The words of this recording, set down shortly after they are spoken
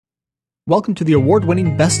Welcome to the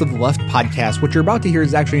award-winning Best of the Left podcast. What you're about to hear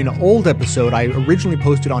is actually an old episode I originally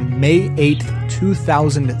posted on May 8th,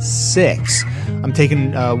 2006. I'm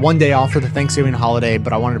taking one day off for the Thanksgiving holiday,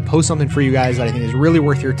 but I wanted to post something for you guys that I think is really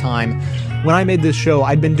worth your time. When I made this show,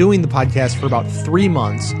 I'd been doing the podcast for about 3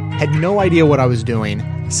 months, had no idea what I was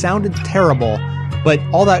doing, sounded terrible, but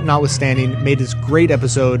all that notwithstanding, made this great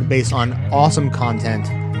episode based on awesome content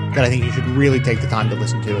that I think you should really take the time to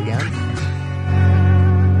listen to again.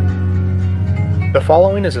 The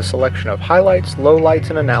following is a selection of highlights, lowlights,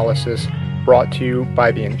 and analysis brought to you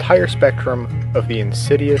by the entire spectrum of the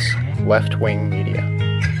insidious left-wing media.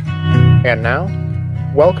 And now,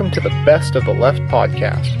 welcome to the Best of the Left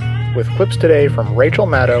podcast, with clips today from Rachel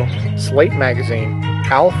Maddow, Slate Magazine,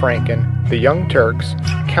 Al Franken, The Young Turks,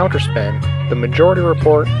 Counterspin, The Majority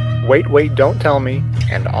Report, Wait, Wait, Don't Tell Me,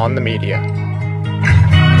 and On the Media.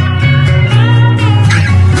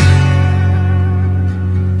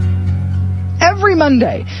 Every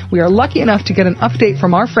Monday, we are lucky enough to get an update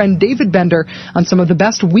from our friend David Bender on some of the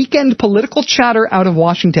best weekend political chatter out of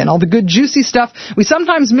Washington. All the good, juicy stuff we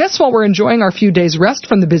sometimes miss while we're enjoying our few days' rest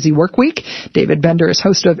from the busy work week. David Bender is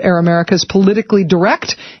host of Air America's Politically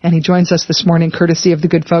Direct, and he joins us this morning courtesy of the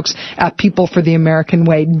good folks at People for the American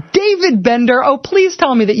Way. David Bender, please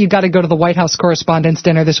tell me that you got to go to the White House Correspondents'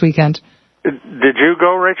 Dinner this weekend. Did you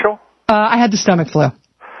go, Rachel? I had the stomach flu.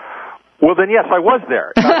 Well, then, yes, I was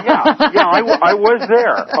there. I was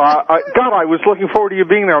there. God, I was looking forward to you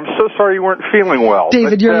being there. I'm so sorry you weren't feeling well.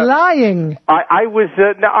 David, you're lying. I was.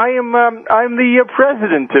 Now, I'm the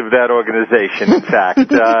president of that organization. In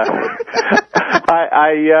fact,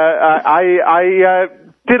 I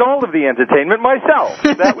did all of the entertainment myself.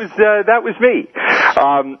 That was me.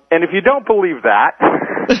 And if you don't believe that,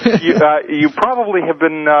 you probably have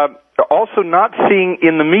been also not seeing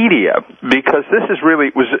in the media, because this is really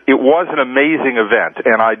it was an amazing event,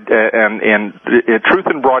 and Truth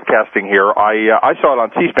in Broadcasting here, I saw it on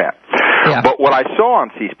C-SPAN. Yeah. But what I saw on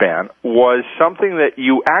C-SPAN was something that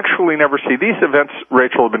you actually never see. These events,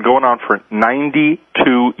 Rachel, have been going on for 92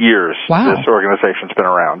 years. Wow. This organization's been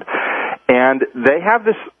around. And they have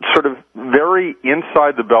this sort of very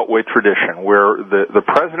inside the Beltway tradition where the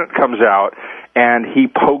president comes out and he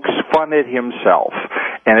pokes fun at himself.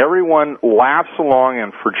 And everyone laughs along,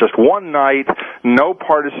 and for just one night, no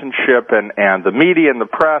partisanship, and the media and the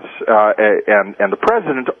press and the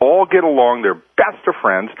president all get along. They're best of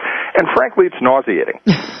friends, and frankly, it's nauseating.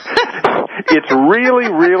 It's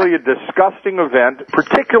really, really a disgusting event,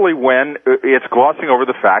 particularly when it's glossing over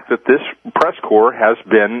the fact that this press corps has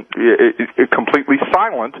been completely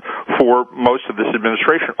silent for most of this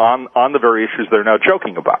administration on the very issues they're now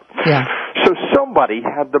joking about. Yeah. So somebody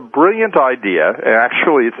had the brilliant idea,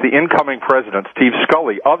 actually it's the incoming president, Steve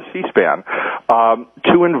Scully of C-SPAN,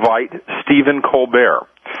 to invite Stephen Colbert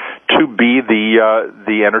to be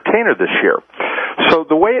the entertainer this year. So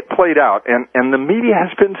the way it played out, and the media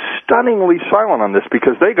has been stunningly silent on this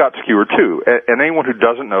because they got skewered too. And anyone who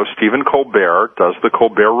doesn't know, Stephen Colbert does the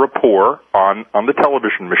Colbert Report on the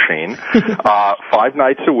television machine 5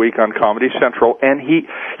 nights a week on Comedy Central, and he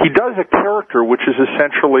does a character which is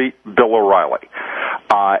essentially Bill O'Reilly.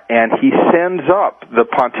 And he sends up the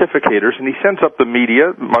pontificators, and he sends up the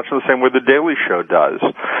media, much in the same way the Daily Show does.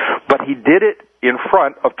 But he did it in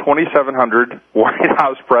front of 2,700 White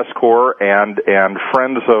House press corps and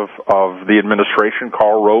friends of the administration,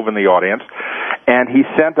 Karl Rove in the audience, and he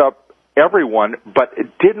sent up everyone, but it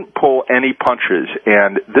didn't pull any punches.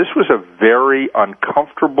 And this was a very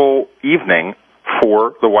uncomfortable evening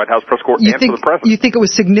for the White House press corps and for the president. You think it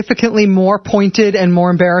was significantly more pointed and more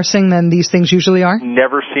embarrassing than these things usually are?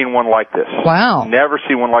 Never seen one like this. Wow. Never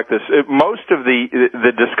seen one like this. Most of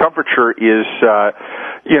the discomfiture is,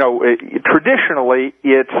 traditionally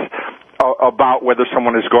it's about whether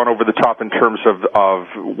someone has gone over the top in terms of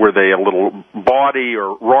were they a little bawdy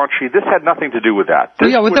or raunchy. This had nothing to do with that.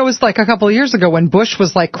 That was like a couple of years ago when Bush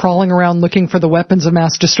was like crawling around looking for the weapons of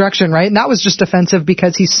mass destruction, right? And that was just offensive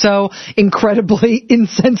because he's so incredibly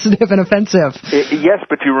insensitive and offensive. Yes,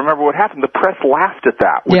 but you remember what happened? The press laughed at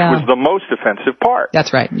that, which was the most offensive part.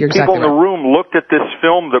 That's right. You're exactly right. People in the room looked at this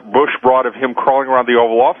film that Bush brought of him crawling around the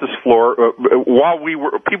Oval Office floor while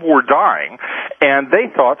people were dying, and they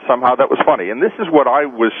thought somehow that was funny. And this is what I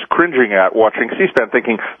was cringing at watching C-SPAN,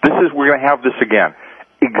 thinking, we're going to have this again.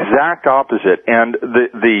 Exact opposite. And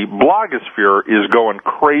the blogosphere is going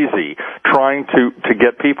crazy trying to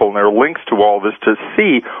get people, and there are links to all this, to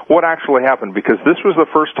see what actually happened, because this was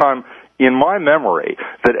the first time in my memory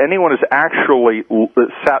that anyone has actually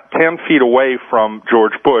sat 10 feet away from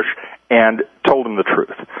George Bush and told him the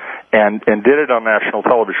truth. and did it on national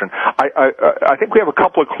television. I think we have a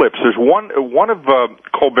couple of clips. There's one of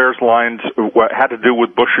Colbert's lines had to do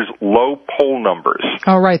with Bush's low poll numbers.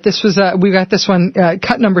 All right, this was we got this one,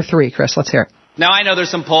 cut number 3, Chris. Let's hear it. Now, I know there's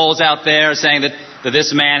some polls out there saying that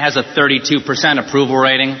this man has a 32% approval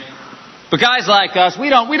rating. But guys like us, we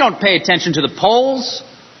don't pay attention to the polls.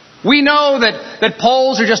 We know that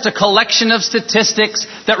polls are just a collection of statistics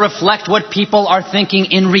that reflect what people are thinking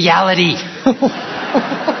in reality.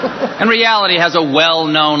 And reality has a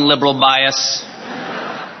well-known liberal bias.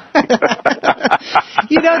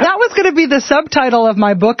 That was going to be the subtitle of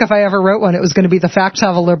my book if I ever wrote one. It was going to be The Facts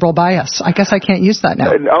Have a Liberal Bias. I guess I can't use that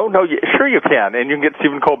now. No, sure you can. And you can get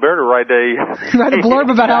Stephen Colbert to write a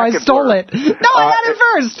blurb about how I stole it. No, I had it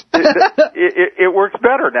first. It works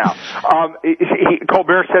better now.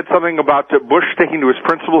 Colbert said something about Bush sticking to his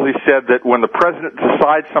principles. He said that when the president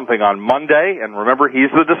decides something on Monday, and remember,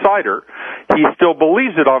 he's the decider, he still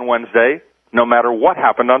believes it on Wednesday, no matter what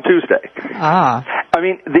happened on Tuesday. I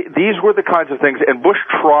mean, these were the kinds of things, and Bush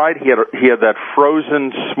tried. He had that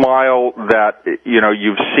frozen smile that,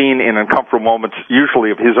 you've seen in uncomfortable moments,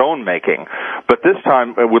 usually of his own making. But this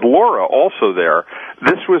time, with Laura also there,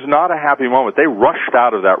 this was not a happy moment. They rushed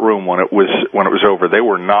out of that room when it was over. They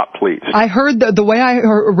were not pleased. I heard the way I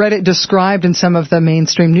read it described in some of the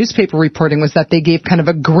mainstream newspaper reporting was that they gave kind of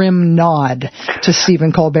a grim nod to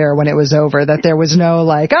Stephen Colbert when it was over, that there was no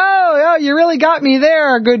like, oh, you really got me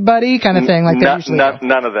there, good buddy, kind of thing like they usually do.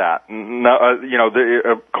 None of that. No,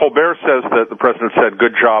 Colbert says that the president said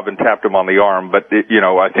good job and tapped him on the arm, but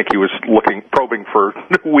I think he was probing for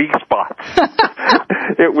weak spots.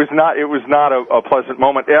 It was not a pleasant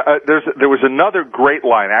moment. There was another great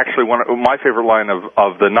line. Actually, my favorite line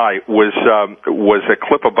of the night was a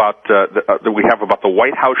clip about that we have about the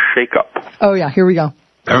White House shakeup. Oh yeah, here we go.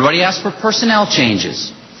 Everybody asked for personnel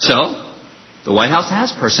changes, so the White House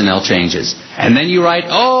has personnel changes. And then you write,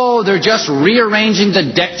 they're just rearranging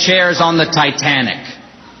the deck chairs on the Titanic.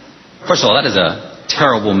 First of all, that is a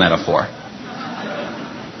terrible metaphor.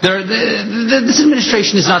 This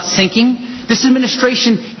administration is not sinking. This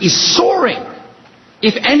administration is soaring.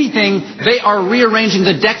 If anything, they are rearranging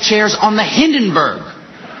the deck chairs on the Hindenburg.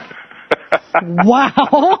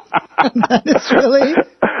 Wow. That is really...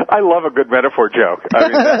 I love a good metaphor joke.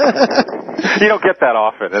 I mean, you don't get that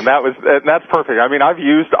often, and that's perfect. I mean, I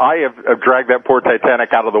have dragged that poor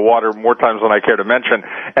Titanic out of the water more times than I care to mention,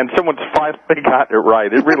 and someone's finally got it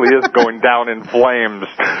right. It really is going down in flames.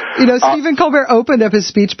 Stephen Colbert opened up his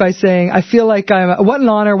speech by saying, I feel like what an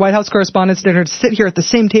honor, White House Correspondents' Dinner, to sit here at the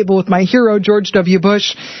same table with my hero, George W.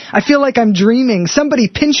 Bush. I feel like I'm dreaming. Somebody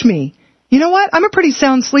pinch me. You know what? I'm a pretty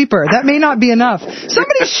sound sleeper. That may not be enough.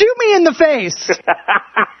 Somebody shoot me in the face.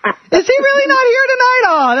 Is he really not here tonight?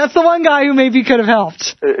 Oh, that's the one guy who maybe could have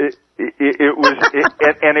helped. It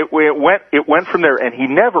went from there, and he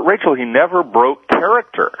never broke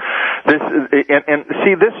character. This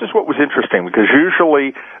is what was interesting, because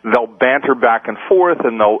usually they'll banter back and forth,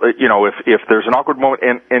 and they'll, if there's an awkward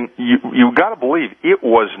moment, and you got to believe it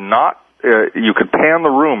was not. You could pan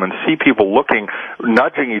the room and see people looking,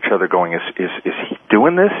 nudging each other, going, "Is he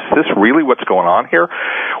doing this? Is this really what's going on here?"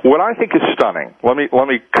 What I think is stunning. Let me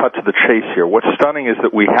cut to the chase here. What's stunning is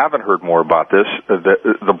that we haven't heard more about this.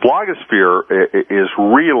 The blogosphere is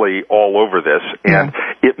really all over this, and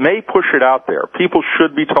it may push it out there. People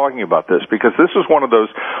should be talking about this, because this is one of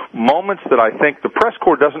those moments that I think the press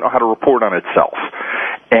corps doesn't know how to report on itself.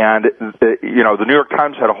 And the New York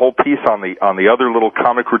Times had a whole piece on the other little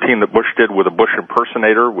comic routine that Bush did with a Bush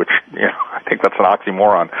impersonator, which I think that's an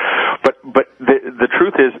oxymoron. But the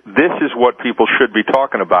truth is, this is what people should be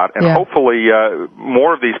talking about, and hopefully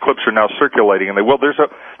more of these clips are now circulating, and they will. There's a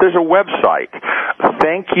website,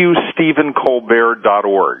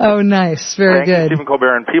 thankyoustephencolbert.org. Oh, nice, very good. Thank you, Stephen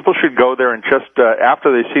Colbert, and people should go there and just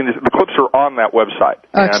after they've seen this, the clips are on that website.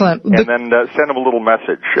 Excellent. And then send them a little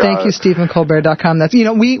message. Thank you, StephenColbert.com. That's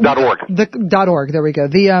 .org. There we go.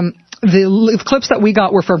 The clips that we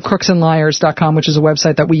got were from crooksandliars.com, which is a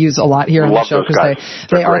website that we use a lot here on the show, because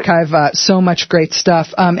they archive so much great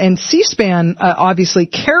stuff. And C-SPAN obviously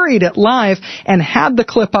carried it live and had the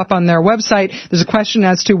clip up on their website. There's a question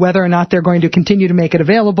as to whether or not they're going to continue to make it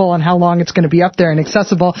available and how long it's going to be up there and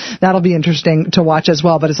accessible. That'll be interesting to watch as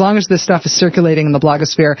well. But as long as this stuff is circulating in the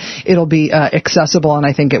blogosphere, it'll be accessible, and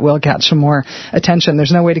I think it will catch some more attention.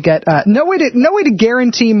 There's no way to get no way to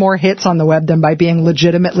guarantee more hits on the web than by being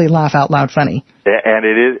legitimately laugh out loud funny. And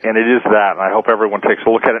it is that, and I hope everyone takes a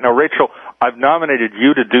look at it. Now, Rachel, I've nominated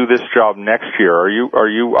you to do this job next year. Are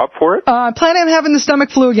you up for it? I plan on having the stomach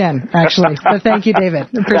flu again, actually. But thank you, David.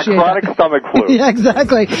 Appreciate that. Chronic stomach flu. Yeah,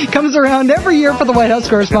 exactly. Comes around every year for the White House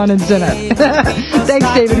Correspondents' Dinner.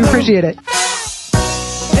 Thanks, David. We appreciate it.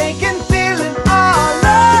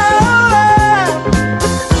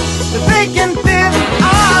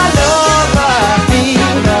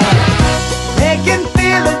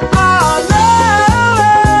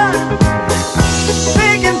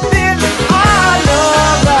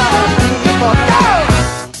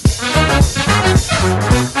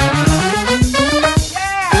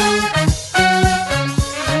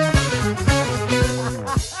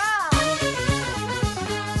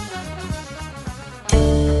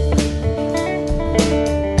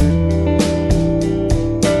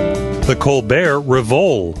 The Colbert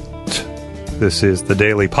Revolt. This is the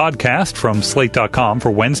daily podcast from Slate.com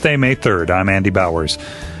for Wednesday, May 3rd. I'm Andy Bowers.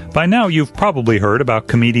 By now, you've probably heard about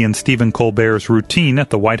comedian Stephen Colbert's routine at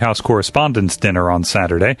the White House Correspondents' Dinner on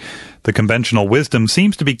Saturday. The conventional wisdom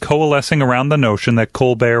seems to be coalescing around the notion that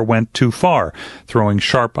Colbert went too far, throwing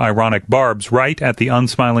sharp, ironic barbs right at the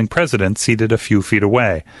unsmiling president seated a few feet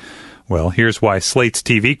away. Well, here's why Slate's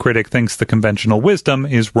TV critic thinks the conventional wisdom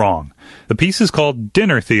is wrong. The piece is called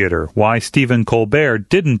Dinner Theater, Why Stephen Colbert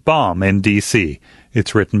Didn't Bomb in D.C.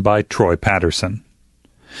 It's written by Troy Patterson.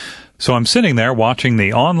 So I'm sitting there watching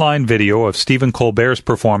the online video of Stephen Colbert's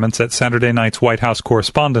performance at Saturday night's White House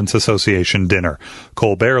Correspondents' Association dinner.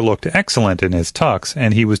 Colbert looked excellent in his tux,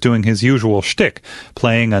 and he was doing his usual shtick,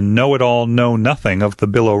 playing a know-it-all, know-nothing of the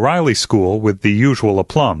Bill O'Reilly school with the usual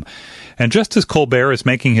aplomb. And just as Colbert is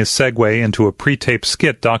making his segue into a pre-taped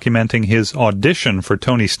skit documenting his audition for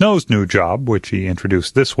Tony Snow's new job, which he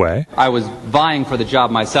introduced this way. I was vying for the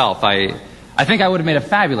job myself. I think I would have made a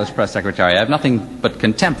fabulous press secretary. I have nothing but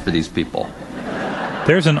contempt for these people.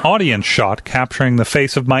 There's an audience shot capturing the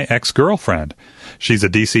face of my ex-girlfriend. She's a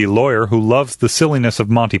D.C. lawyer who loves the silliness of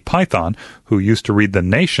Monty Python, who used to read The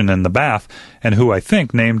Nation in the bath, and who I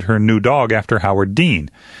think named her new dog after Howard Dean.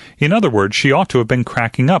 In other words, she ought to have been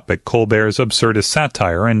cracking up at Colbert's absurdist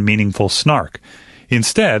satire and meaningful snark.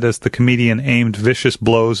 Instead, as the comedian aimed vicious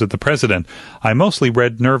blows at the president, I mostly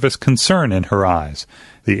read nervous concern in her eyes.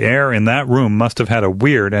 The air in that room must have had a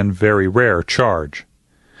weird and very rare charge.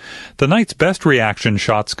 The night's best reaction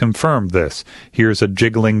shots confirmed this. Here's a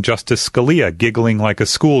jiggling Justice Scalia giggling like a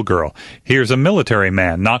schoolgirl. Here's a military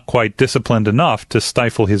man not quite disciplined enough to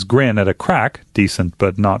stifle his grin at a crack, decent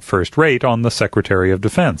but not first rate, on the Secretary of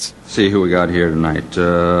Defense. See who we got here tonight.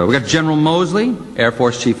 We got General Mosley, Air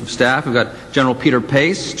Force Chief of Staff. We've got General Peter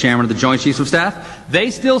Pace, Chairman of the Joint Chiefs of Staff.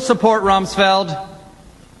 They still support Rumsfeld.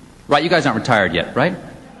 Right, you guys aren't retired yet, right?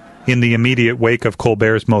 In the immediate wake of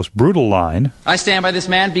Colbert's most brutal line, I stand by this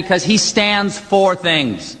man because he stands for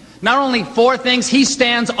things. Not only for things, he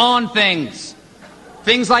stands on things.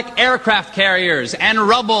 Things like aircraft carriers and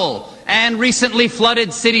rubble and recently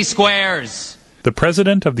flooded city squares. The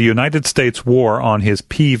President of the United States wore on his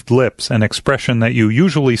peeved lips an expression that you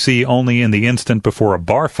usually see only in the instant before a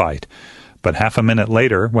bar fight. But half a minute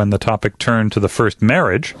later, when the topic turned to the first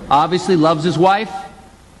marriage, obviously loves his wife,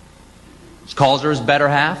 calls her his better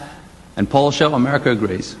half, and polls show America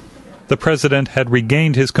agrees. The president had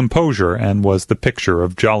regained his composure and was the picture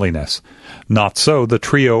of jolliness. Not so the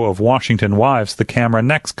trio of Washington wives the camera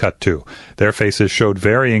next cut to. Their faces showed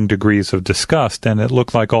varying degrees of disgust, and it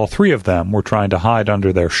looked like all three of them were trying to hide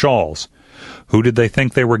under their shawls. Who did they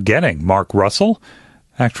think they were getting? Mark Russell?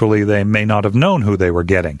 Actually, they may not have known who they were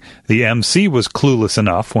getting. The MC was clueless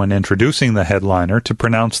enough when introducing the headliner to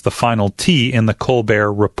pronounce the final T in the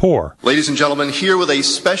Colbert Report. Ladies and gentlemen, here with a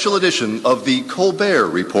special edition of the Colbert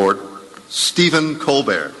Report, Stephen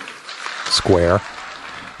Colbert. Square.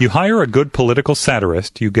 You hire a good political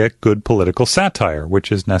satirist, you get good political satire,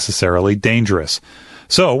 which is necessarily dangerous.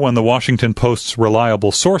 So, when the Washington Post's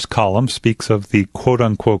reliable source column speaks of the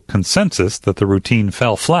quote-unquote consensus that the routine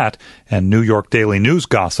fell flat, and New York Daily News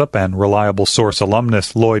gossip and reliable source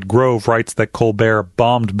alumnus Lloyd Grove writes that Colbert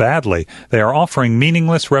bombed badly, they are offering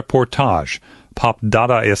meaningless reportage. Pop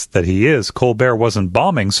Dadaist that he is, Colbert wasn't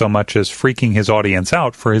bombing so much as freaking his audience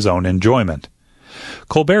out for his own enjoyment.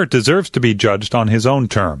 Colbert deserves to be judged on his own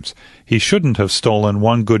terms. He shouldn't have stolen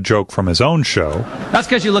one good joke from his own show. That's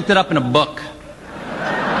because you looked it up in a book.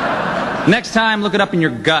 Next time, look it up in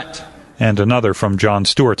your gut. And another from Jon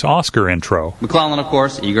Stewart's Oscar intro. McClellan, of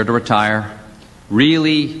course, eager to retire.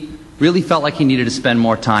 Really felt like he needed to spend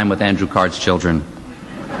more time with Andrew Card's children.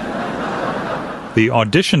 The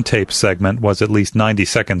audition tape segment was at least 90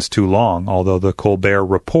 seconds too long, although the Colbert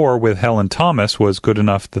Report with Helen Thomas was good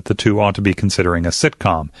enough that the two ought to be considering a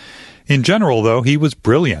sitcom. In general, though, he was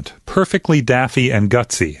brilliant, perfectly daffy and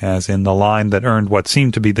gutsy, as in the line that earned what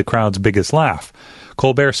seemed to be the crowd's biggest laugh.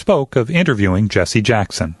 Colbert spoke of interviewing Jesse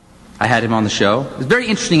Jackson. I had him on the show. It was a very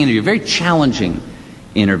interesting interview, a very challenging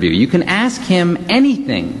interview. You can ask him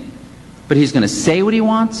anything, but he's going to say what he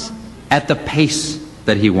wants at the pace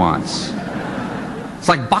that he wants. It's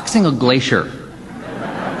like boxing a glacier.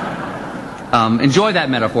 Enjoy that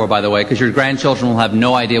metaphor, by the way, because your grandchildren will have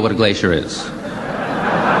no idea what a glacier is.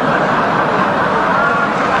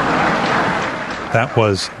 That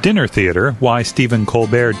was Dinner Theater, Why Stephen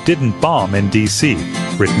Colbert Didn't Bomb in D.C.,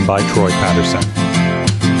 written by Troy Patterson.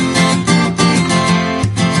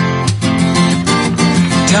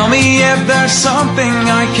 Tell me if there's something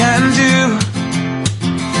I can do,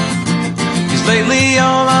 'cause lately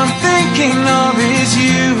all I'm thinking of is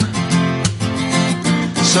you.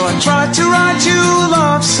 So I tried to write you a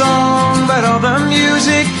love song, but all the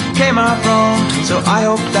music came out wrong. So I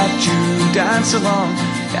hope that you dance along.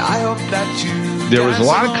 Yeah, I hope that you. There was a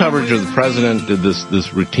lot of coverage of the president did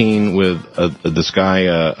this routine with this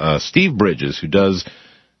guy, Steve Bridges, who does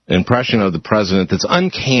an impression of the president that's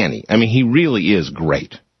uncanny. I mean, he really is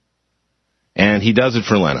great. And he does it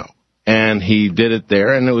for Leno. And he did it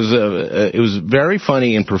there, and it was very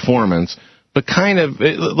funny in performance, but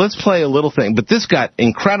let's play a little thing. But this got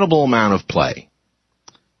incredible amount of play.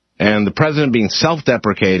 And the president being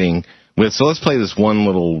self-deprecating so let's play this one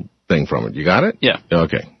little thing from it. You got it? Yeah.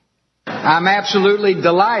 Okay. I'm absolutely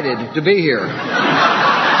delighted to be here.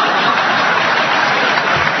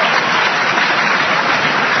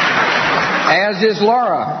 As is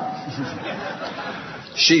Laura.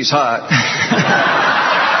 She's hot.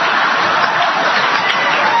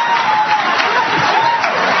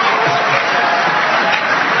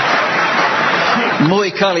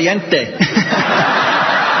 Muy caliente.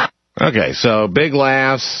 Okay, so big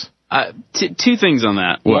laughs. Two things on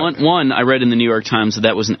that. One, I read in the New York Times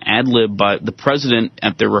that was an ad lib, but the president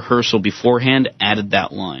at the rehearsal beforehand added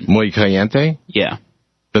that line. Muy caliente? Yeah.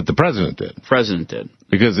 But the president did. The president did.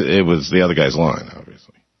 Because it was the other guy's line,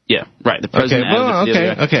 obviously. Yeah, right. The president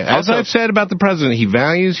Okay. As I've said about the president, he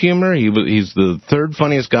values humor. He's the third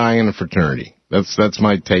funniest guy in a fraternity. That's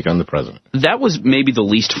my take on the president. That was maybe the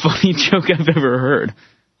least funny joke I've ever heard.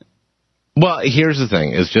 Well, here's the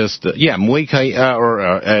thing. It's just,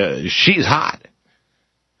 she's hot.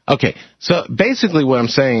 Okay, so basically what I'm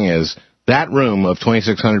saying is that room of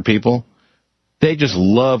 2,600 people, they just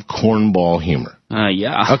love cornball humor.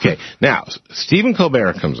 Yeah. Okay, now, Stephen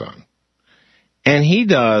Colbert comes on, and he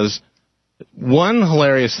does one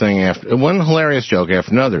hilarious joke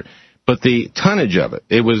after another, but the tonnage of it,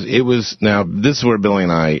 it was, now, this is where Billy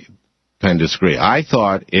and I kind of disagree. I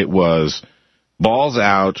thought it was balls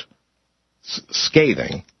out,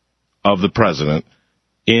 scathing of the president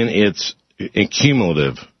in its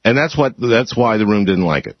cumulative, and that's why the room didn't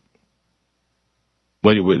like it.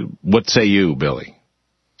 What say you, Billy?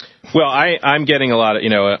 Well, I'm getting a lot of,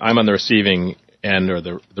 I'm on the receiving end or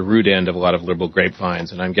the root end of a lot of liberal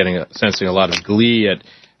grapevines, and I'm sensing a lot of glee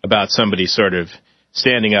about somebody sort of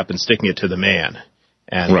standing up and sticking it to the man.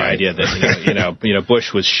 And right. The idea that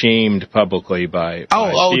Bush was shamed publicly by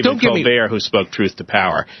Stephen Colbert, who spoke truth to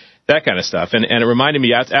power. That kind of stuff. And it reminded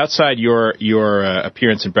me, outside your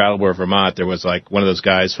appearance in Brattleboro, Vermont, there was like one of those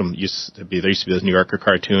guys there used to be those New Yorker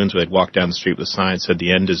cartoons where they'd walk down the street with a sign that said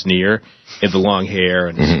the end is near. He had the long hair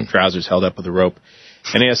and his trousers held up with a rope.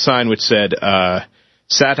 And he had a sign which said,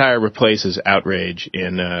 satire replaces outrage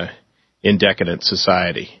in decadent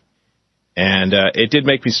society. And it did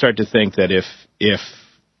make me start to think that if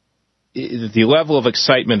the level of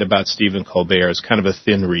excitement about Stephen Colbert is kind of a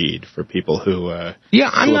thin reed for people who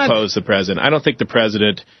oppose the president. I don't think the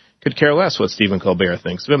president could care less what Stephen Colbert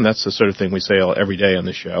thinks of him. That's the sort of thing we say every day on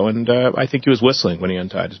the show, and I think he was whistling when he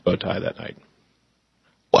untied his bow tie that night.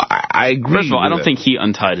 Well, I agree. First of all, I don't think he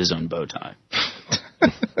untied his own bow tie.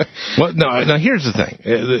 Well, no. Here's the thing.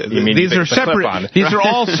 These are separate. These are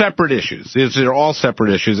all separate issues. These are all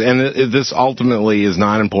separate issues, and this ultimately is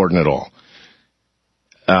not important at all.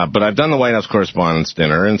 But I've done the White House Correspondents'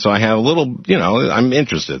 Dinner, and so I have a little, I'm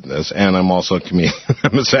interested in this, and I'm also a comedian.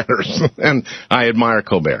 I'm a satirist, and I admire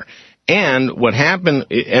Colbert. And what happened,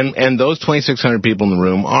 and those 2,600 people in the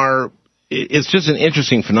room it's just an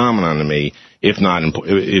interesting phenomenon to me, if not, and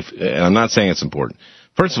I'm not saying it's important.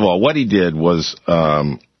 First of all, what he did was,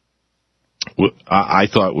 I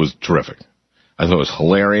thought was terrific. I thought it was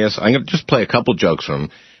hilarious. I'm going to just play a couple jokes from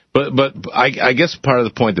him. But I guess part of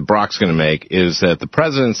the point that Brock's going to make is that the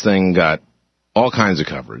president's thing got all kinds of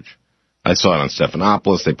coverage. I saw it on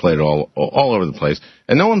Stephanopoulos. They played it all over the place.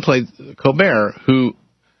 And no one played Colbert, who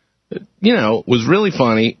was really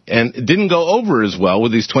funny and didn't go over as well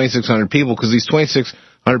with these 2,600 people because these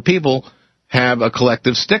 2,600 people have a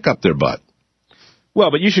collective stick up their butt. Well,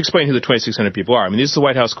 but you should explain who the 2,600 people are. I mean, this is the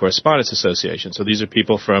White House Correspondents Association, so these are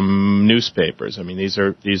people from newspapers. I mean, these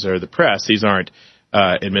are the press. These aren't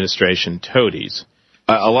administration toadies.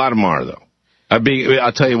 A lot of them are, though.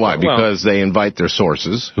 I'll tell you why. Because they invite their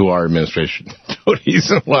sources, who are administration toadies,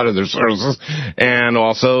 a lot of their sources, and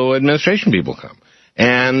also administration people come.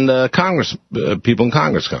 And Congress people in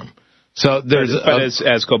Congress come. So there's, but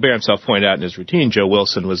as Colbert himself pointed out in his routine, Joe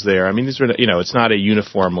Wilson was there. I mean, these are, it's not a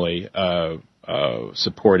uniformly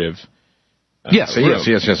supportive. Yes, I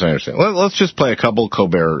understand. Let's just play a couple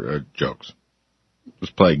Colbert jokes.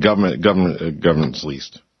 Let's play government's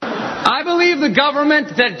least. I believe the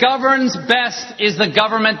government that governs best is the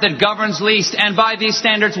government that governs least, and by these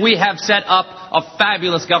standards, we have set up a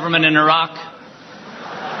fabulous government in Iraq.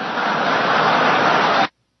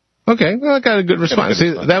 Okay, well, I got a good response.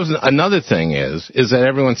 See, that was another thing is that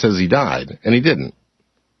everyone says he died, and he didn't.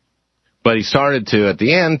 But he started to, at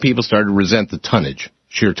the end, people started to resent the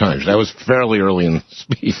sheer tonnage. That was fairly early in the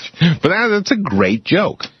speech. But that's a great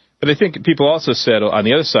joke. But I think people also said on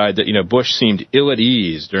the other side that, Bush seemed ill at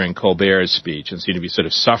ease during Colbert's speech and seemed to be sort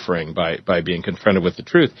of suffering by being confronted with the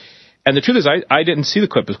truth. And the truth is, I didn't see the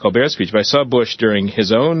clip of Colbert's speech, but I saw Bush during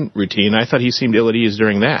his own routine. I thought he seemed ill at ease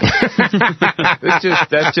during that.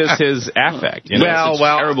 That's just his affect. Well,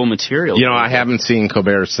 terrible material. I haven't seen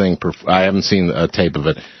Colbert's thing. I haven't seen a tape of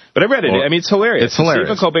it. But I read it. I mean, it's hilarious. It's hilarious.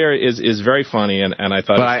 Stephen Colbert is very funny, and I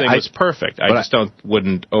thought his thing was perfect. I just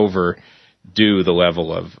wouldn't overdo the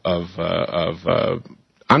level of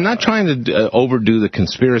I'm not trying to overdo the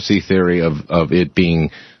conspiracy theory of it being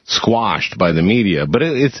squashed by the media, but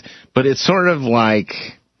it's sort of like,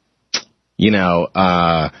 there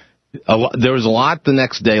was a lot the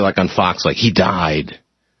next day, like on Fox, like he died.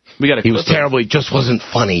 He was terrible. He just wasn't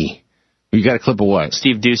funny. You got a clip of what?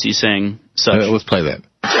 Steve Doocy saying such. Let's play that.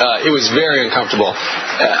 It was very uncomfortable.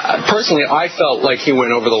 Personally, I felt like he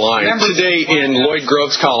went over the line. Today, in Lloyd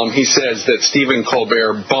Grove's column, he says that Stephen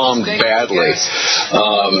Colbert bombed badly.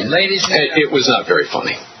 It was not very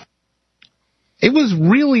funny. It was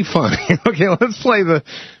really funny. Okay, let's play the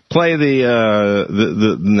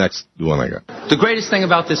next one I got. The greatest thing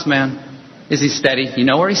about this man is he's steady. You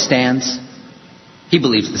know where he stands. He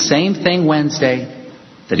believes the same thing Wednesday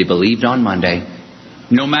that he believed on Monday,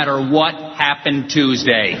 no matter what happened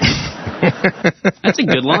Tuesday. That's a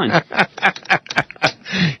good line.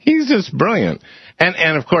 He's just brilliant.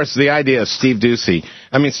 And of course, the idea of Steve Doocy.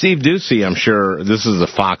 I mean, Steve Doocy, I'm sure, this is a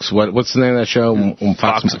Fox. What's the name of that show?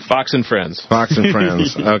 Fox and Friends. Fox and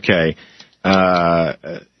Friends. Okay.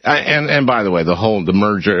 And by the way, the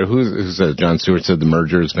merger, who said, Jon Stewart said the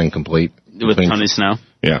merger has been complete? With Tony Snow?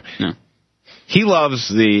 Yeah. He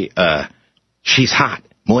loves she's hot,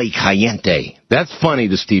 muy caliente. That's funny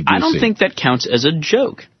to Steve Doocy. I don't think that counts as a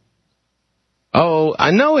joke. Oh,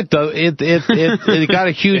 I know it does. It got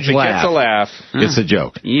a huge laugh. It gets a laugh. It's a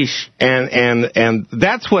joke. Yeesh. And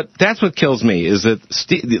that's what kills me is that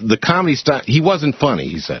the comedy style. He wasn't funny.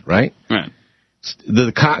 He said, right? Right.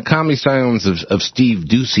 The comedy styles of Steve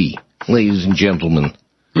Doocy, ladies and gentlemen.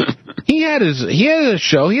 he had a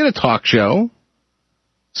show. He had a talk show.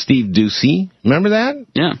 Steve Doocy, remember that?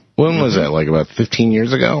 Yeah. When was that? Like about 15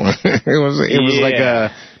 years ago. It was like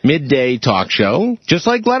a midday talk show, just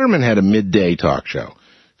like Letterman had a midday talk show.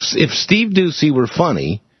 If Steve Doocy were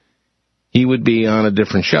funny, he would be on a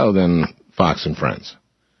different show than Fox and Friends.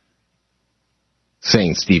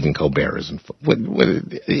 Saying Stephen Colbert isn't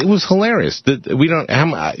it was hilarious.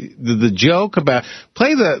 The joke about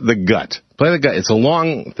play the gut. It's a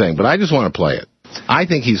long thing, but I just want to play it. I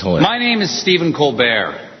think he's hilarious. My name is Stephen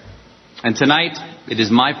Colbert, and tonight it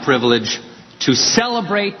is my privilege to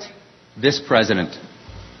celebrate this president.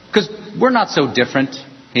 Because we're not so different,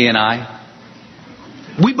 he and I.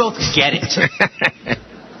 We both get it.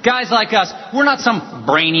 Guys like us, we're not some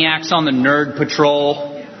brainiacs on the nerd patrol.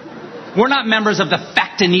 We're not members of the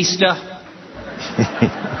Factinista.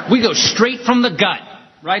 We go straight from the gut.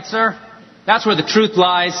 Right, sir? That's where the truth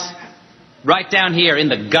lies. Right down here in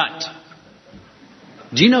the gut.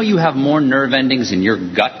 Do you know you have more nerve endings in your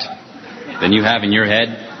gut than you have in your head?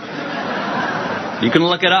 You can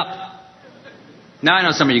look it up. Now I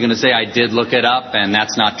know some of you are going to say I did look it up, and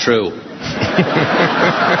that's not true.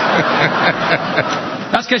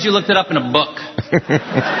 That's because you looked it up in a book.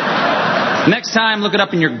 Next time, look it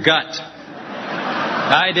up in your gut.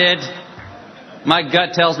 I did. My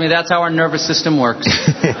gut tells me that's how our nervous system works.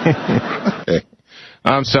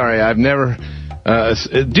 I'm sorry, I've never...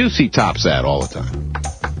 Doocy tops that all the time.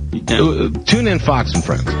 Tune in Fox and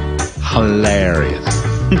Friends. Hilarious.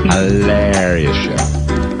 Hilarious show.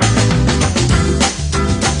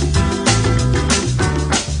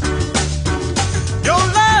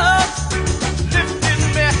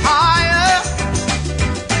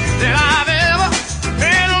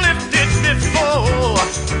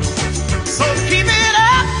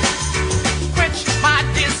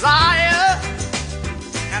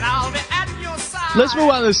 Let's move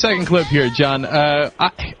on to the second clip here, John.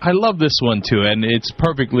 I love this one, too, and it's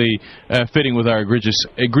perfectly fitting with our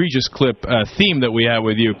egregious clip theme that we have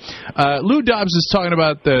with you. Lou Dobbs is talking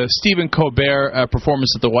about the Stephen Colbert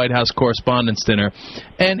performance at the White House Correspondents' Dinner,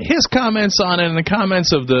 and his comments on it and the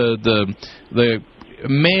comments of the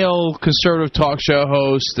male conservative talk show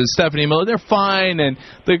host, Stephanie Miller, they're fine, and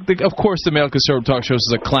of course the male conservative talk show host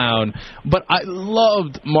is a clown, but I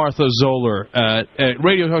loved Martha Zoller at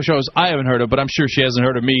radio talk shows I haven't heard of, but I'm sure she hasn't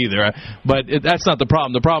heard of me either, but that's not the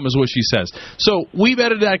problem. The problem is what she says. So we've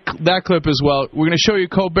edited that clip as well. We're going to show you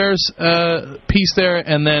Colbert's piece there,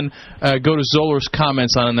 and then go to Zoller's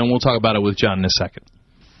comments on it, and then we'll talk about it with John in a second.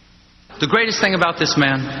 The greatest thing about this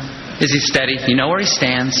man is he's steady. You know where he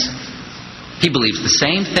stands. He believes the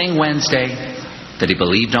same thing Wednesday that he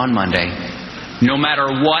believed on Monday, no matter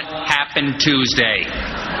what happened Tuesday.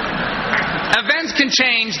 Events can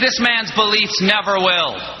change. This man's beliefs never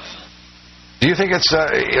will. Do you think it's a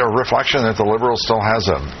reflection that the liberals still has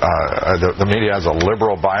the media has a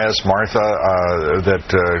liberal bias, Martha, that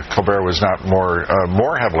Colbert was not more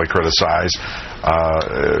heavily criticized,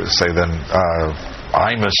 say, than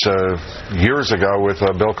Imus years ago with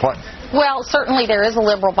Bill Clinton? Well, certainly there is a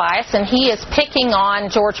liberal bias, and he is picking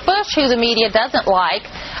on George Bush, who the media doesn't like,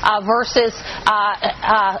 versus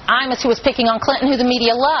Imus, who was picking on Clinton, who the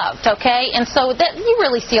media loved, okay? And so that you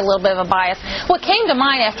really see a little bit of a bias. What came to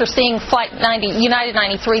mind after seeing Flight 90, United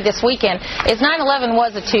 93 this weekend is 9/11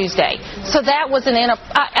 was a Tuesday. So that was and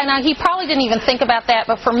he probably didn't even think about that,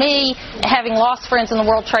 but for me, having lost friends in the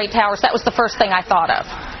World Trade Towers, that was the first thing I thought of.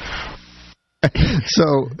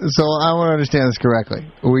 So I want to understand this correctly.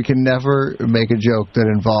 We can never make a joke that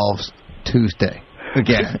involves Tuesday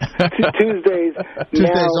again. Tuesdays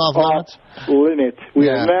off limits. We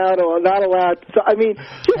are not allowed. So I mean,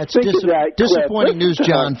 just think of that. Disappointing news,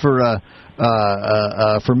 John, for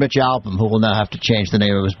Mitch Albom, who will now have to change the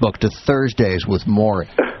name of his book to Thursdays with Maury.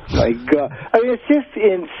 My God. I mean, it's just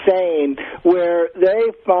insane where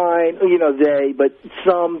they find, but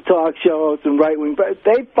some talk shows and right-wing, but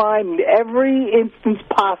they find every instance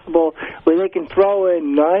possible where they can throw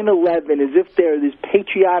in 9/11 as if they're these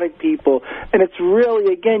patriotic people. And it's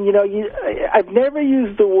really, again, I've never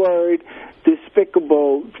used the word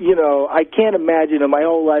despicable. I can't imagine in my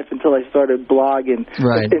whole life until I started blogging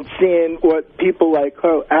and seeing what people like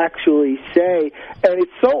her actually say, and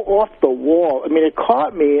it's so off the wall. I mean, it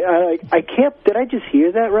caught me. I can't. Did I just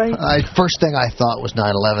hear that right? First thing I thought was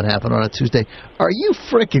 9/11 happened on a Tuesday. Are you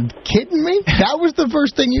freaking kidding me? That was the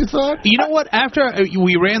first thing you thought? You know what? After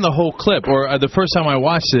we ran the whole clip, or the first time I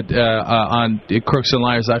watched it on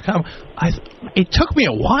crooksandliars.com, it took me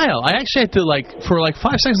a while. I actually had to, for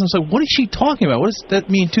 5 seconds, I was like, what is she talking about? What does that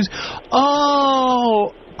mean?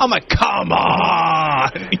 Oh, I'm like, come on!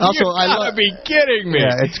 Also, you gotta be kidding me!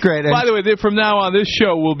 Yeah, it's great. By the way, from now on, this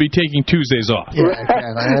show will be taking Tuesdays off. Yeah,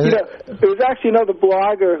 there was actually another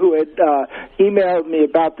blogger who had emailed me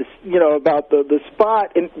about this, about the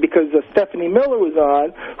spot, and because Stephanie Miller was on,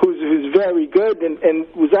 who's very good, and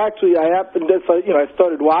was actually I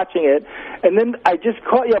started watching it, and then I just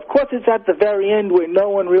caught. Of course, it's at the very end where no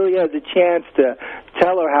one really has a chance to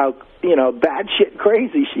tell her how bad shit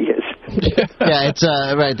crazy she is. Yeah, it's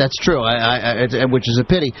right. That's true. Which is a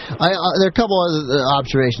pity. There are a couple other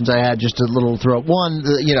observations I had. Just a little throw. One,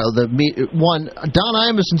 Don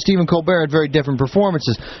Imus and Stephen Colbert had very different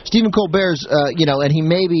performances. Stephen Colbert's, and he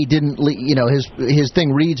maybe didn't, his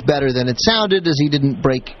thing reads better than it sounded, as he didn't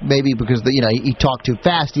break, maybe because he talked too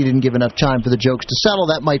fast. He didn't give enough time for the jokes to settle.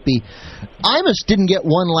 That might be. Imus didn't get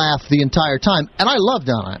one laugh the entire time, and I love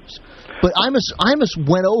Don Imus. But Imus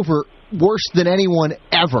went over worse than anyone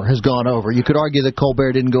ever has gone over. You could argue that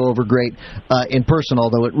Colbert didn't go over great in person,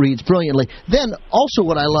 although it reads brilliantly. Then also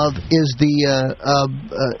what I love is the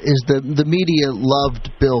media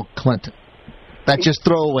loved Bill Clinton. That just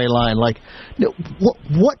throwaway line,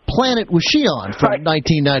 what planet was she on from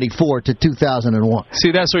 1994 to 2001? See,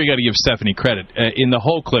 that's where you got to give Stephanie credit. In the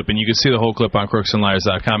whole clip, and you can see the whole clip on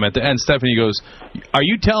crooksandliars.com, at the end, Stephanie goes, are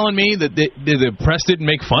you telling me that the press didn't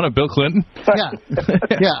make fun of Bill Clinton? Yeah.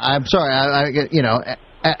 Yeah, I'm sorry.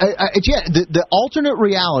 The alternate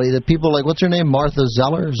reality that people what's her name? Martha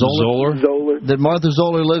Zoller? that Martha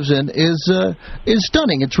Zoller lives in is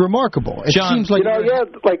stunning. It's remarkable. It seems like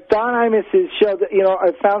like Don Imus's show.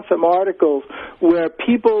 I found some articles where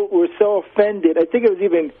people were so offended. I think it was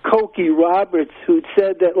even Cokie Roberts who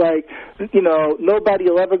said that nobody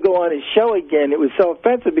will ever go on his show again. It was so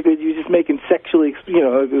offensive because he was just making sexually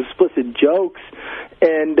explicit jokes.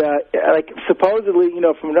 And supposedly,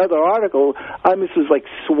 from another article, Imus was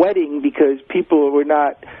sweating because people were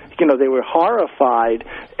not, they were horrified.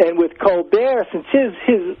 And with Colbert, since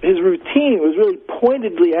his routine was really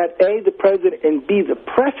pointedly at A, the president, and B, the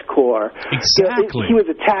press corps, exactly, he was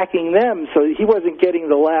attacking them, so he wasn't getting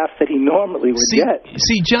the laughs that he normally would get.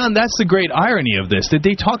 See, John, that's the great irony of this. Did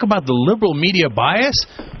they talk about the liberal media bias?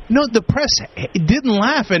 No, the press didn't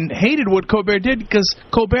laugh and hated what Colbert did because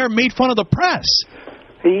Colbert made fun of the press.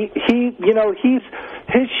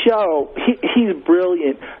 His show, he's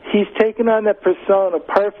brilliant. He's taken on that persona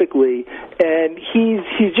perfectly, and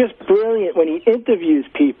he's just brilliant when he interviews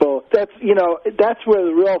people. That's where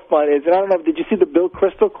the real fun is. And I don't know, did you see the Bill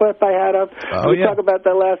Kristol clip I had up? Oh, we talked about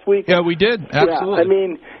that last week. Yeah, we did.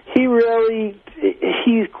 Absolutely. Yeah,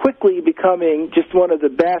 he's quickly becoming just one of the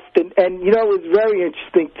best. And what's very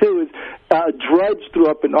interesting, too, is Drudge threw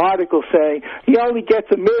up an article saying he only gets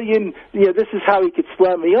 1 million, this is how he could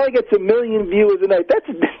slam me. He only gets 1 million viewers a night. That's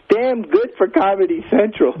damn good for Comedy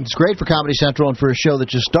Central. It's great for Comedy Central and for a show that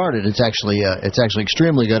just started. It's actually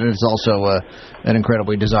extremely good, and it's also an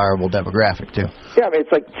incredibly desirable demographic, too. Yeah, it's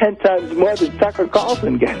 10 times more than Tucker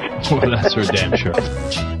Carlson gets. Well, that's for damn sure.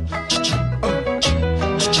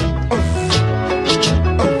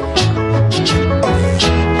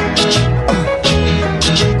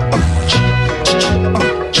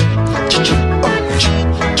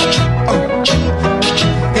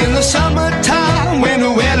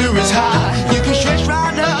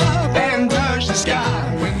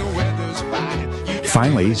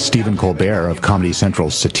 Finally, Stephen Colbert of Comedy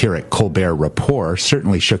Central's satiric Colbert Report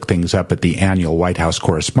certainly shook things up at the annual White House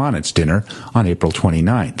Correspondents' Dinner on April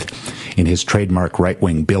 29th. In his trademark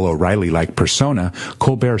right-wing Bill O'Reilly-like persona,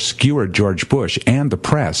 Colbert skewered George Bush and the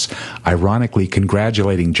press, ironically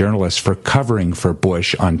congratulating journalists for covering for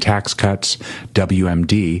Bush on tax cuts,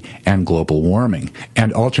 WMD, and global warming,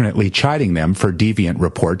 and alternately chiding them for deviant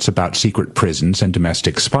reports about secret prisons and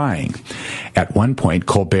domestic spying. At one point,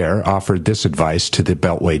 Colbert offered this advice to the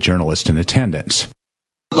Beltway journalist in attendance.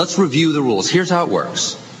 Let's review the rules. Here's how it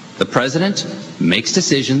works. The president makes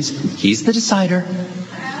decisions. He's the decider.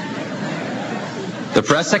 The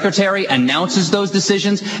press secretary announces those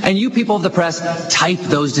decisions, and you people of the press type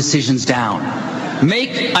those decisions down.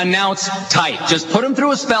 Make, announce, type. Just put them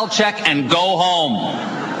through a spell check and go home.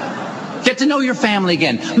 Get to know your family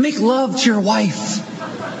again. Make love to your wife.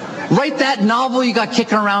 Write that novel you got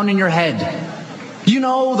kicking around in your head.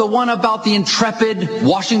 The one about the intrepid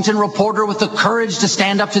Washington reporter with the courage to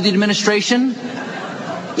stand up to the administration?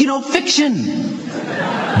 Fiction.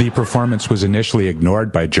 The performance was initially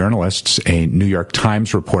ignored by journalists. A New York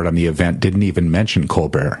Times report on the event didn't even mention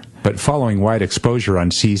Colbert. But following wide exposure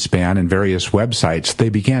on C-SPAN and various websites, they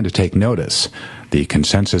began to take notice. The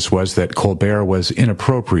consensus was that Colbert was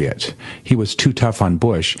inappropriate. He was too tough on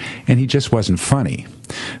Bush, and he just wasn't funny.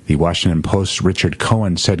 The Washington Post's Richard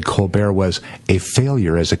Cohen said Colbert was a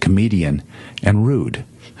failure as a comedian and rude.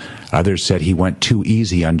 Others said he went too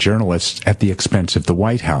easy on journalists at the expense of the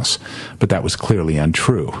White House, but that was clearly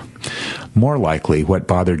untrue. More likely, what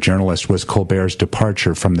bothered journalists was Colbert's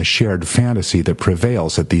departure from the shared fantasy that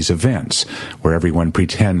prevails at these events, where everyone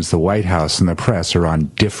pretends the White House and the press are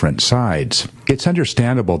on different sides. It's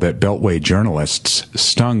understandable that Beltway journalists,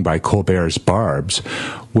 stung by Colbert's barbs,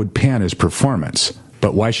 would pan his performance.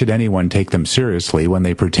 But why should anyone take them seriously when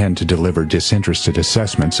they pretend to deliver disinterested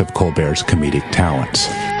assessments of Colbert's comedic talents?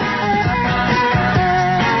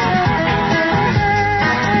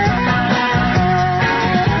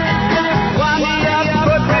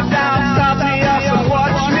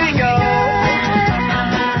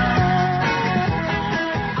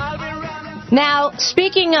 Now,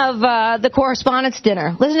 speaking of the Correspondents'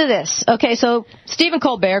 Dinner, listen to this. Okay, so Stephen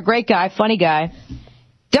Colbert, great guy, funny guy,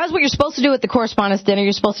 does what you're supposed to do at the Correspondents' Dinner.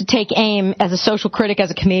 You're supposed to take aim as a social critic,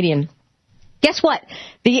 as a comedian. Guess what?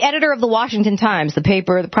 The editor of the Washington Times, the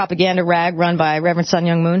paper, the propaganda rag run by Reverend Sun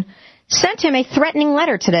Myung Moon, sent him a threatening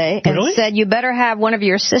letter today and said, you better have one of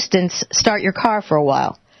your assistants start your car for a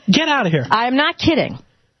while. Get out of here. I am not kidding.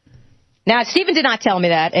 Now, Stephen did not tell me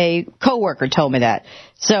that. A coworker told me that.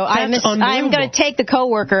 So I'm going to take the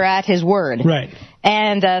coworker at his word. Right.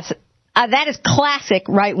 And that is classic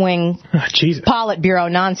right-wing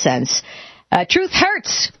Politburo nonsense. Truth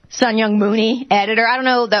hurts, Sun Myung Mooney, editor. I don't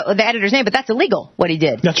know the editor's name, but that's illegal, what he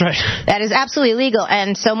did. That's right. That is absolutely illegal.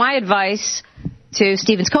 And so my advice to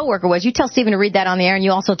Stephen's coworker was, you tell Stephen to read that on the air, and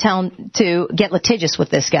you also tell him to get litigious with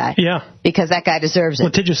this guy. Yeah. Because that guy deserves it.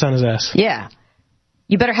 Litigious on his ass. Yeah.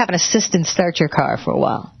 You better have an assistant start your car for a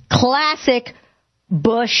while. Classic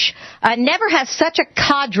Bush. Never has such a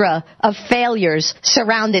cadre of failures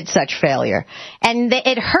surrounded such failure. And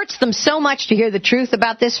it hurts them so much to hear the truth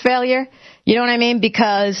about this failure. You know what I mean?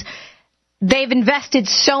 Because they've invested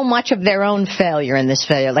so much of their own failure in this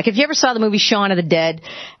failure. Like, if you ever saw the movie Shaun of the Dead,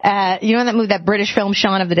 you know that movie, that British film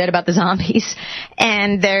Shaun of the Dead about the zombies?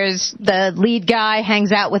 And there's the lead guy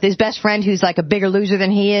hangs out with his best friend who's like a bigger loser than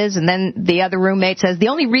he is, and then the other roommate says, the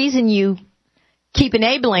only reason you keep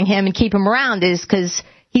enabling him and keep him around is because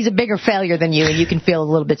he's a bigger failure than you and you can feel a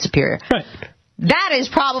little bit superior. Right. That is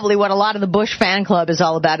probably what a lot of the Bush fan club is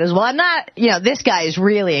all about, is, well, I'm not, this guy is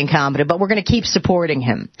really incompetent, but we're going to keep supporting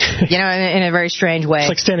him, in a very strange way. It's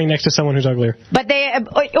like standing next to someone who's uglier. But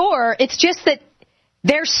or it's just that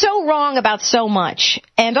they're so wrong about so much.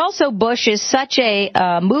 And also Bush is such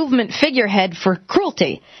a movement figurehead for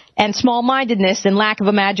cruelty and small-mindedness and lack of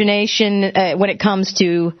imagination when it comes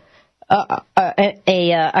to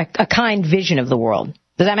a kind vision of the world.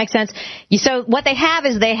 Does that make sense? So what they have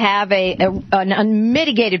is an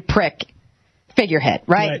unmitigated prick figurehead,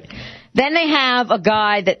 right? Then they have a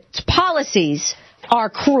guy that's policies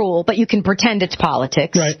are cruel, but you can pretend it's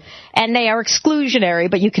politics. Right. And they are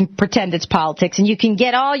exclusionary, but you can pretend it's politics. And you can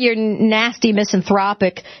get all your nasty,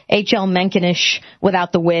 misanthropic, H.L. Mencken-ish,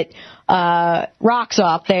 without the wit, rocks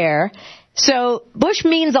off there. So Bush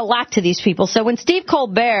means a lot to these people. So when Steve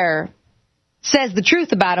Colbert says the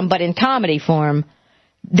truth about him, but in comedy form,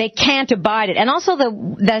 they can't abide it. And also,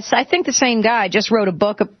 I think the same guy just wrote a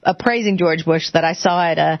book praising George Bush that I saw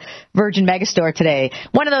at a Virgin Megastore today.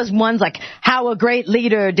 One of those ones like how a great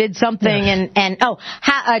leader did something,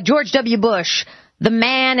 George W. Bush, the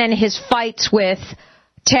man and his fights with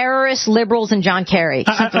terrorists, liberals, and John Kerry,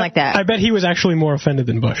 something like that. I bet he was actually more offended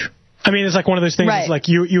than Bush. I mean, it's like one of those things. Right. It's like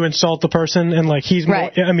you insult the person, and like he's more.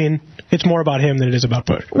 Right. I mean, it's more about him than it is about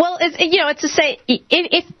Bush. Well, it's to say,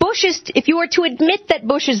 if you were to admit that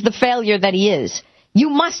Bush is the failure that he is, you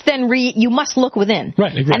must then look within.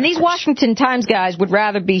 Right. Exactly. And these Washington Times guys would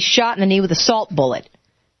rather be shot in the knee with a salt bullet.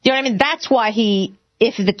 Do you know what I mean? That's why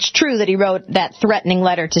if it's true that he wrote that threatening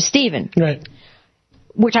letter to Stephen. Right.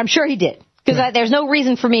 Which I'm sure he did, because there's no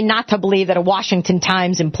reason for me not to believe that a Washington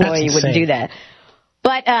Times employee wouldn't do that.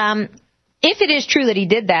 But if it is true that he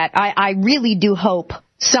did that, I really do hope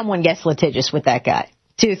someone gets litigious with that guy.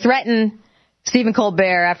 To threaten Stephen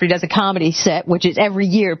Colbert after he does a comedy set, which is every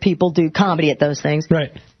year people do comedy at those things.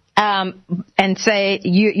 Right. And say,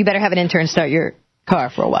 you better have an intern start your car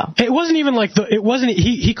for a while. It wasn't even like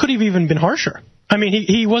he could have even been harsher. I mean,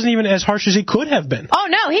 he wasn't even as harsh as he could have been. Oh,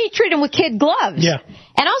 no, he treated him with kid gloves. Yeah.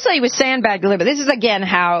 And also he was sandbag deliberate. This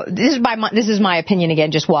is my opinion again,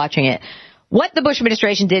 just watching it. What the Bush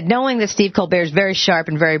administration did, knowing that Steve Colbert is very sharp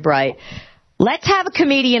and very bright, let's have a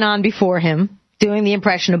comedian on before him doing the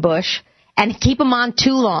impression of Bush and keep him on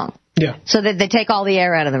too long. Yeah. So that they take all the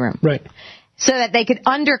air out of the room. Right. So that they could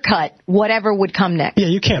undercut whatever would come next. Yeah,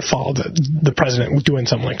 you can't follow the president doing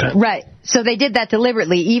something like that. Right. So they did that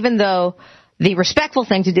deliberately, even though the respectful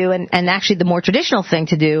thing to do, and actually the more traditional thing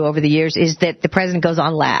to do over the years, is that the president goes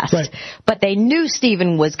on last. Right. But they knew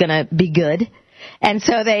Stephen was going to be good. And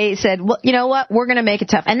so they said, well, you know what, we're going to make it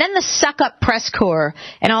tough. And then the suck-up press corps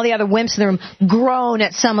and all the other wimps in the room groan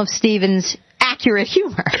at some of Stephen's accurate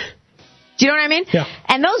humor. Do you know what I mean? Yeah.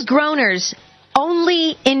 And those groaners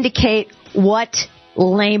only indicate what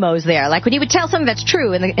lame-os they are. Like when you would tell something that's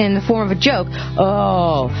true in the form of a joke,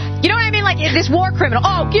 oh, you know what I mean? Like this war criminal,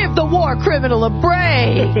 oh, give the war criminal a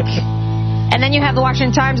break. And then you have the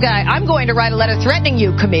Washington Times guy, I'm going to write a letter threatening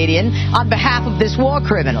you, comedian, on behalf of this war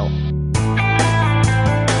criminal.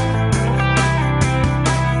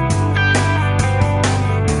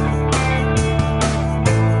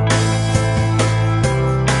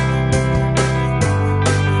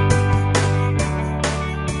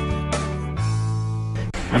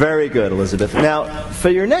 Very good, Elizabeth. Now, for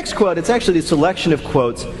your next quote, it's actually a selection of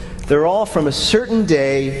quotes. They're all from a certain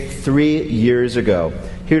day 3 years ago.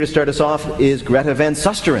 Here to start us off is Greta Van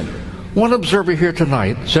Susteren. One observer here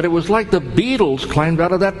tonight said it was like the Beatles climbed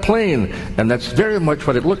out of that plane, and that's very much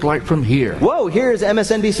what it looked like from here. Whoa, here's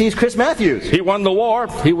MSNBC's Chris Matthews. He won the war.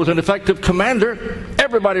 He was an effective commander.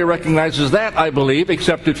 Everybody recognizes that, I believe,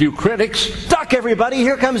 except a few critics. Duck, everybody.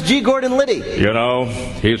 Here comes G. Gordon Liddy. You know,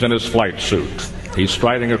 he's in his flight suit. He's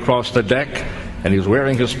striding across the deck, and he's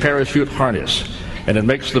wearing his parachute harness, and it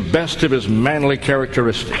makes the best of his manly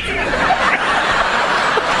characteristic.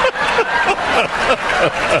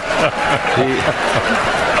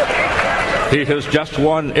 He has just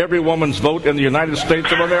won every woman's vote in the United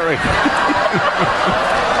States of America.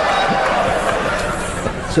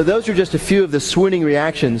 So those are just a few of the swooning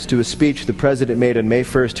reactions to a speech the president made on May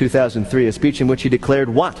 1st, 2003, a speech in which he declared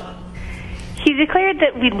what? He declared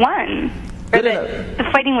that we'd won, or that the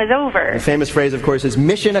fighting was over. The famous phrase, of course, is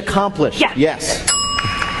mission accomplished. Yeah. Yes.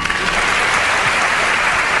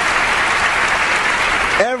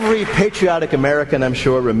 Every patriotic American, I'm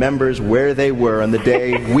sure, remembers where they were on the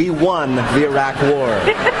day we won the Iraq War.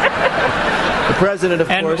 The president, of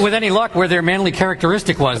course... And with any luck, where their manly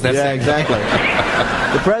characteristic was. That's exactly.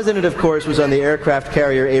 The president, of course, was on the aircraft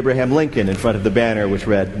carrier Abraham Lincoln in front of the banner which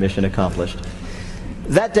read, "Mission accomplished."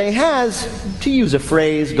 That day has, to use a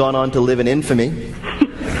phrase, gone on to live in infamy.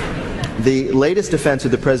 The latest offense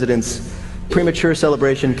of the president's premature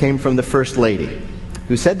celebration came from the First Lady,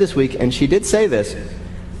 who said this week, and she did say this,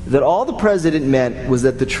 that all the president meant was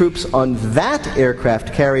that the troops on that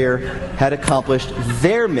aircraft carrier had accomplished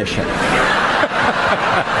their mission.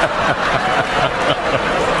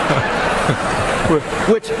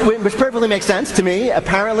 Which perfectly makes sense to me.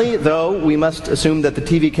 Apparently, though, we must assume that the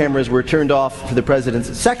TV cameras were turned off for the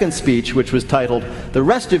president's second speech, which was titled, "The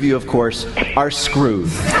rest of you, of course, are screwed."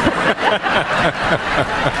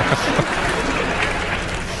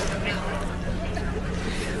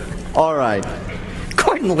 All right.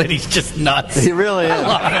 Gordon Liddy's just nuts. He really is. I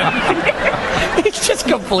love him. He's just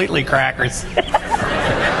completely crackers.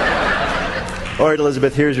 All right,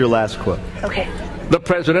 Elizabeth, here's your last quote. Okay. The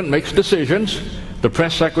president makes decisions. The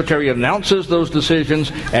press secretary announces those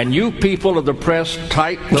decisions, and you people of the press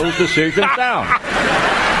type those decisions down.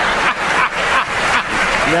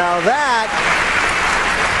 Now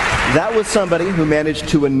that was somebody who managed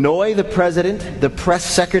to annoy the president, the press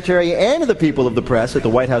secretary, and the people of the press at the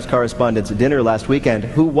White House Correspondents' Dinner last weekend.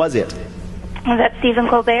 Who was it? Was that Stephen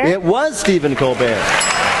Colbert? It was Stephen Colbert.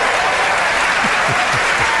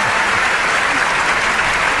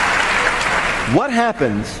 What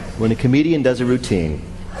happens when a comedian does a routine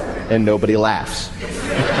and nobody laughs?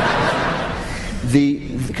 The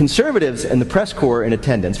conservatives and the press corps in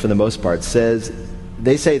attendance, for the most part,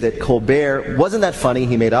 they say that Colbert wasn't that funny,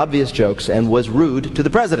 he made obvious jokes, and was rude to the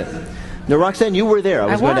president. Now, Roxanne, you were there. I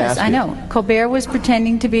was going to ask you. I know. Colbert was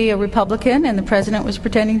pretending to be a Republican, and the president was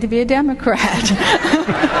pretending to be a Democrat.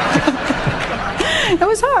 It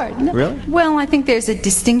was hard. Really? Well, I think there's a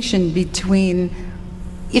distinction between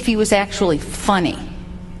if he was actually funny.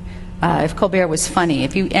 If Colbert was funny,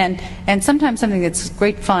 and sometimes something that's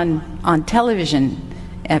great fun on television,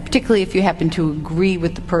 particularly if you happen to agree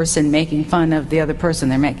with the person making fun of the other person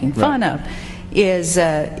they're making fun of, is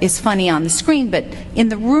funny on the screen. But in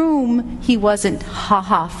the room, he wasn't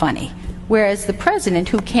ha-ha funny. Whereas the president,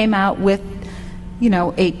 who came out with,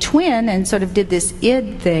 a twin and sort of did this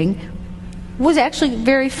id thing, was actually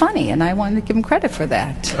very funny, and I wanted to give him credit for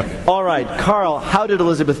that. All right, Carl, how did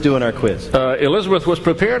Elizabeth do in our quiz? Elizabeth was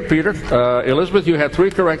prepared, Peter. Elizabeth, you had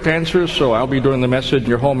 3 correct answers, so I'll be doing the message in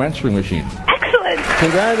your home answering machine. Excellent.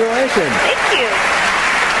 Congratulations. Thank you.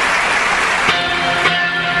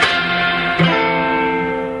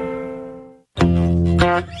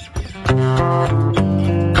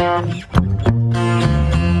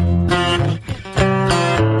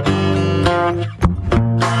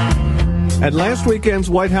 At last weekend's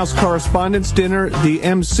White House Correspondents' Dinner, the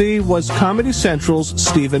MC was Comedy Central's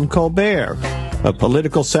Stephen Colbert, a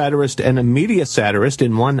political satirist and a media satirist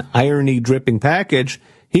in one irony-dripping package.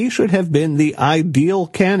 He should have been the ideal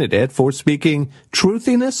candidate for speaking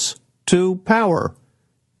truthiness to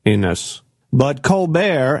power-iness. But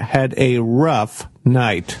Colbert had a rough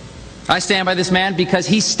night. I stand by this man because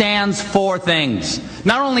he stands for things.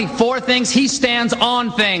 Not only for things, he stands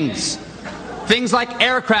on things. Things like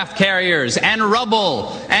aircraft carriers and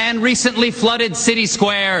rubble and recently flooded city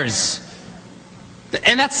squares.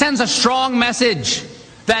 And that sends a strong message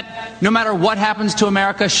that no matter what happens to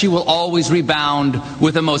America, she will always rebound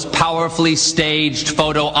with the most powerfully staged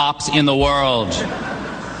photo ops in the world.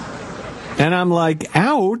 And I'm like,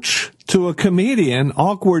 ouch. To a comedian,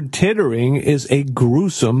 awkward tittering is a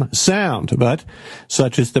gruesome sound, but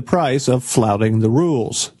such is the price of flouting the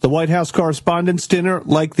rules. The White House Correspondents' Dinner,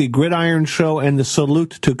 like the Gridiron Show and the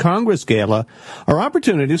Salute to Congress Gala, are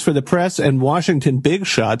opportunities for the press and Washington big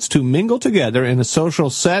shots to mingle together in a social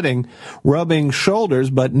setting, rubbing shoulders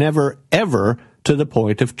but never, ever to the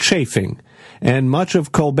point of chafing. And much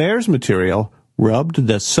of Colbert's material rubbed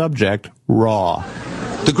the subject raw.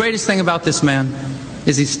 The greatest thing about this man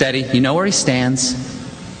is he's steady. You know where he stands.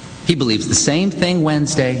 He believes the same thing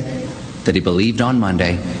Wednesday that he believed on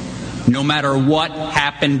Monday. no matter what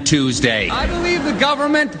happened Tuesday. I believe the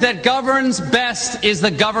government that governs best is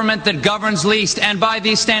the government that governs least, and by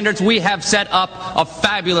these standards, we have set up a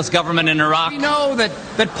fabulous government in Iraq. We know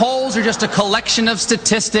that polls are just a collection of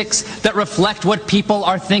statistics that reflect what people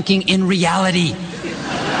are thinking in reality.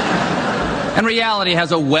 And reality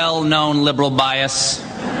has a well-known liberal bias.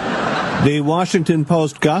 The Washington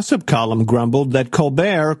Post gossip column grumbled that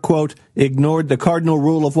Colbert, quote, ignored the cardinal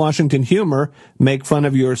rule of Washington humor, make fun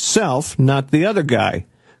of yourself, not the other guy.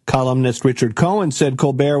 Columnist Richard Cohen said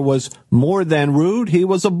Colbert was more than rude, he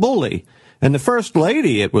was a bully. And the First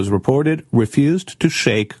Lady, it was reported, refused to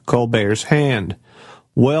shake Colbert's hand.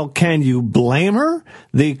 Well, can you blame her?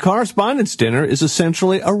 The Correspondents' Dinner is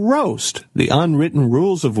essentially a roast, the unwritten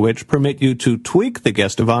rules of which permit you to tweak the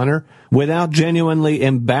guest of honor without genuinely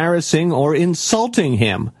embarrassing or insulting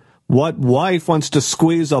him. What wife wants to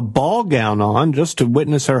squeeze a ball gown on just to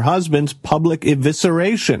witness her husband's public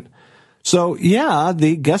evisceration? So, yeah,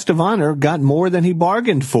 the guest of honor got more than he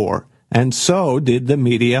bargained for, and so did the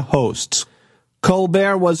media hosts.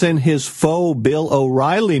 Colbert was in his faux Bill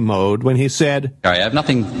O'Reilly mode when he said, I have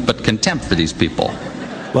nothing but contempt for these people.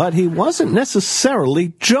 But he wasn't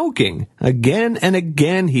necessarily joking. Again and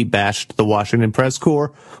again he bashed the Washington Press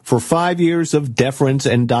Corps for 5 years of deference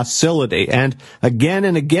and docility, and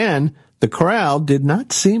again, the crowd did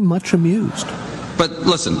not seem much amused. But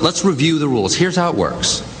listen, let's review the rules. Here's how it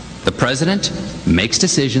works. The president makes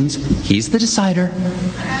decisions. He's the decider.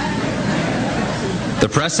 The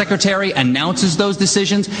press secretary announces those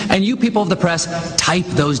decisions, and you people of the press type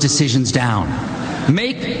those decisions down.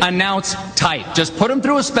 Make, announce, type. Just put them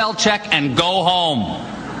through a spell check and go home.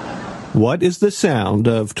 What is the sound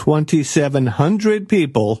of 2,700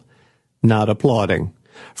 people not applauding?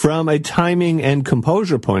 From a timing and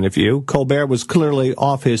composure point of view, Colbert was clearly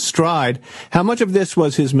off his stride. How much of this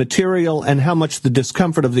was his material and how much the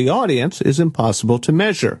discomfort of the audience is impossible to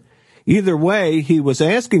measure. Either way, he was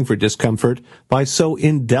asking for discomfort by so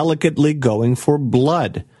indelicately going for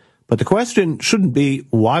blood. But the question shouldn't be,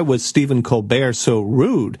 why was Stephen Colbert so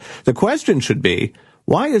rude? The question should be,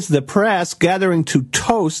 why is the press gathering to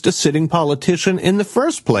toast a sitting politician in the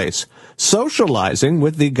first place, socializing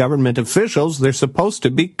with the government officials they're supposed to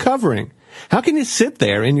be covering? How can you sit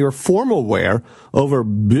there in your formal wear over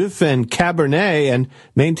boeuf and cabernet and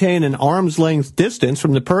maintain an arm's length distance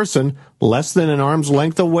from the person less than an arm's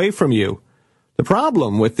length away from you? The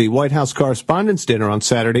problem with the White House Correspondents' Dinner on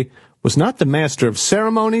Saturday was not the master of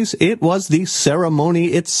ceremonies, it was the ceremony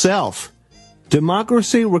itself.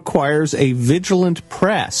 Democracy requires a vigilant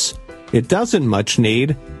press. It doesn't much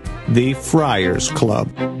need the Friars Club.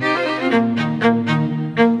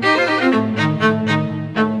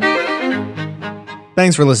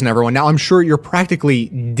 Thanks for listening, everyone. Now, I'm sure you're practically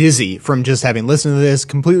dizzy from just having listened to this,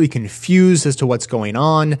 completely confused as to what's going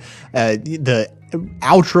on. The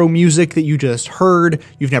outro music that you just heard,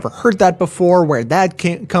 you've never heard that before, where that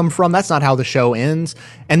can't come from. That's not how the show ends.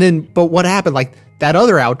 And then, but what happened? Like, that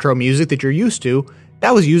other outro music that you're used to,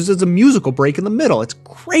 that was used as a musical break in the middle. It's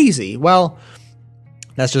crazy. Well,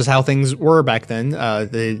 that's just how things were back then.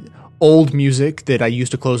 The old music that I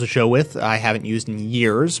used to close a show with, I haven't used in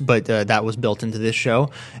years, but that was built into this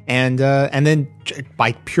show. And then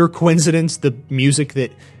by pure coincidence, the music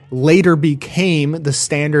that later became the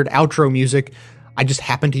standard outro music, I just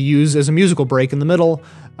happened to use as a musical break in the middle.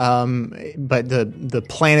 But the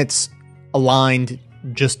planets aligned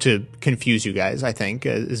just to confuse you guys, I think,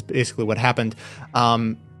 is basically what happened.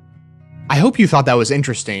 I hope you thought that was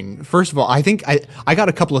interesting. First of all, I think I got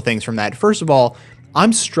a couple of things from that. First of all,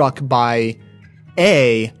 I'm struck by,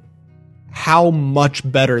 how much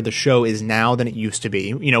better the show is now than it used to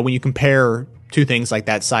be. You know, when you compare two things like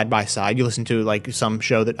that side by side, you listen to like some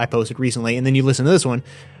show that I posted recently, and then you listen to this one,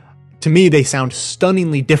 to me, they sound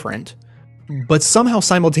stunningly different. But somehow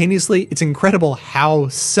simultaneously, it's incredible how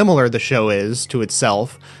similar the show is to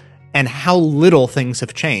itself and how little things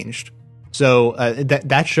have changed. So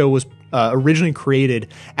that show was originally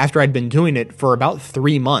created after I'd been doing it for about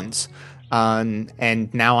 3 months.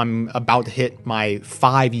 And now I'm about to hit my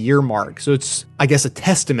 5-year mark. So it's, I guess, a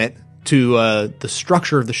testament to the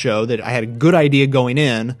structure of the show that I had a good idea going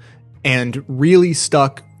in and really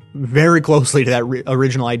stuck very closely to that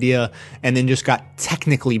original idea, and then just got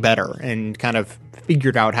technically better and kind of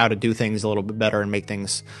figured out how to do things a little bit better and make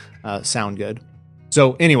things sound good.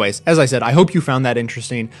 So anyways, as I said, I hope you found that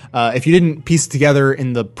interesting. If you didn't piece it together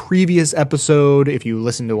in the previous episode, if you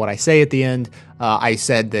listened to what I say at the end, I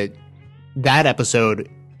said that episode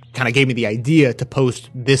kind of gave me the idea to post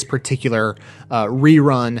this particular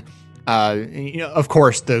rerun. Of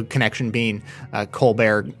course, the connection being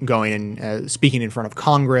Colbert going and speaking in front of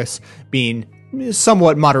Congress, being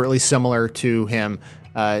somewhat moderately similar to him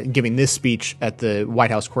giving this speech at the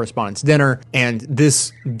White House Correspondents' Dinner. And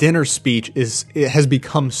this dinner speech has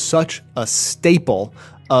become such a staple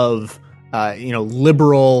of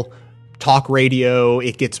liberal talk radio.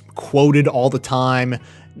 It gets quoted all the time.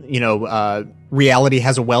 Reality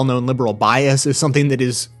has a well-known liberal bias is something that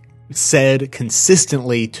is said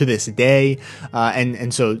consistently to this day.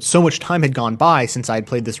 And so much time had gone by since I had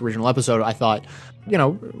played this original episode. I thought,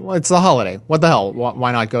 it's the holiday. What the hell?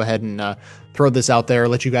 Why not go ahead and throw this out there,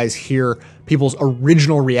 let you guys hear people's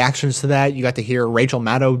original reactions to that. You got to hear Rachel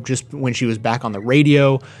Maddow just when she was back on the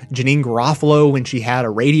radio, Janine Garofalo when she had a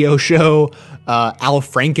radio show, Al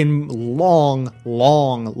Franken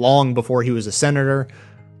long before he was a senator.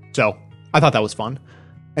 So I thought that was fun.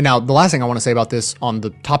 And now the last thing I want to say about this on the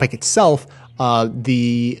topic itself,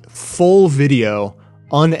 the full video,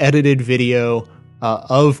 unedited video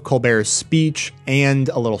of Colbert's speech and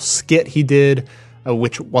a little skit he did,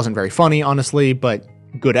 which wasn't very funny, honestly, but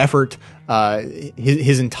good effort.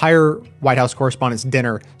 His entire White House Correspondents'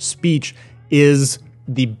 Dinner speech is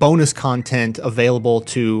the bonus content available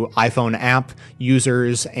to iPhone app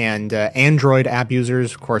users and Android app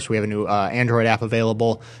users. Of course, we have a new Android app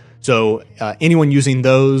available. So anyone using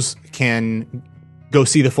those can go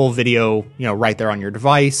see the full video, right there on your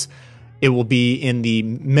device. It will be in the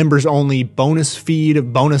members-only bonus feed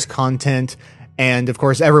of bonus content. And of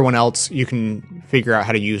course, everyone else, you can figure out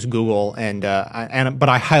how to use Google. But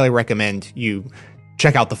I highly recommend you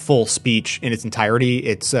check out the full speech in its entirety.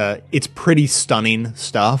 It's pretty stunning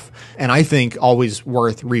stuff, and I think always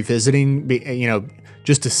worth revisiting.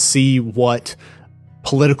 Just to see what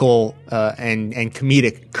political and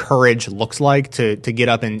comedic courage looks like to get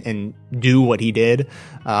up and do what he did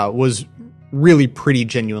was really pretty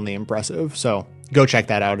genuinely impressive. So go check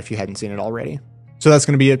that out if you hadn't seen it already. So that's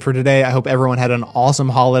going to be it for today. I hope everyone had an awesome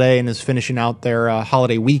holiday and is finishing out their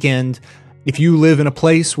holiday weekend. If you live in a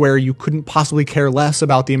place where you couldn't possibly care less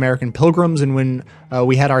about the American Pilgrims and when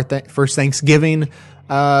we had our first Thanksgiving,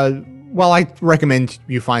 I recommend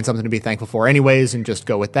you find something to be thankful for anyways and just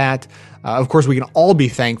go with that. Of course, we can all be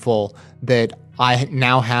thankful that I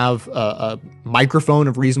now have a microphone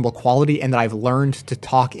of reasonable quality and that I've learned to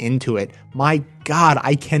talk into it. My God,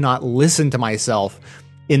 I cannot listen to myself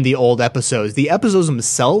in the old episodes. The episodes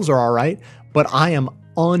themselves are all right, but I am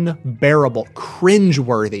unbearable,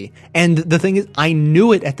 cringeworthy. And the thing is, I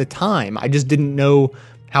knew it at the time. I just didn't know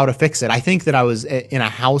how to fix it. I think that I was in a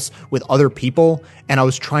house with other people and I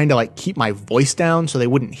was trying to keep my voice down so they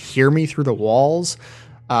wouldn't hear me through the walls.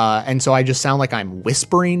 And so I just sound like I'm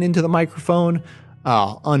whispering into the microphone.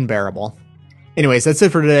 Unbearable. Anyways, that's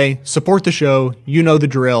it for today. Support the show. You know the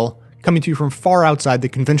drill. Coming to you from far outside the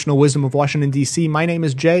conventional wisdom of Washington, D.C., my name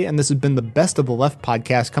is Jay, and this has been the Best of the Left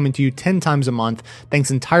podcast, coming to you 10 times a month, thanks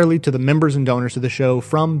entirely to the members and donors of the show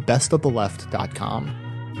from bestoftheleft.com.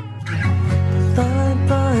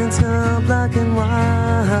 Now black and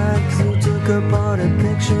white, 'cause you took apart a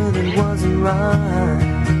picture that wasn't right.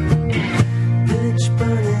 Pitch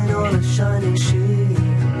burning on a shining sheet,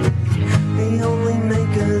 the only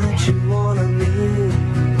maker that you wanna meet.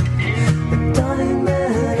 A dying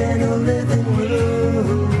man in a living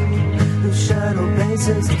room, whose shadow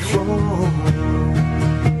paces the floor.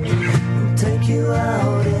 He'll take you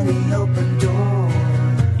out any open door.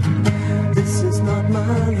 This is not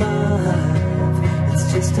my life,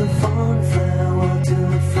 it's just a fond farewell to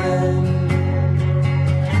a friend.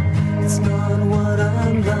 It's not what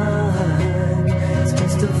I'm like, it's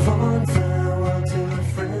just a fond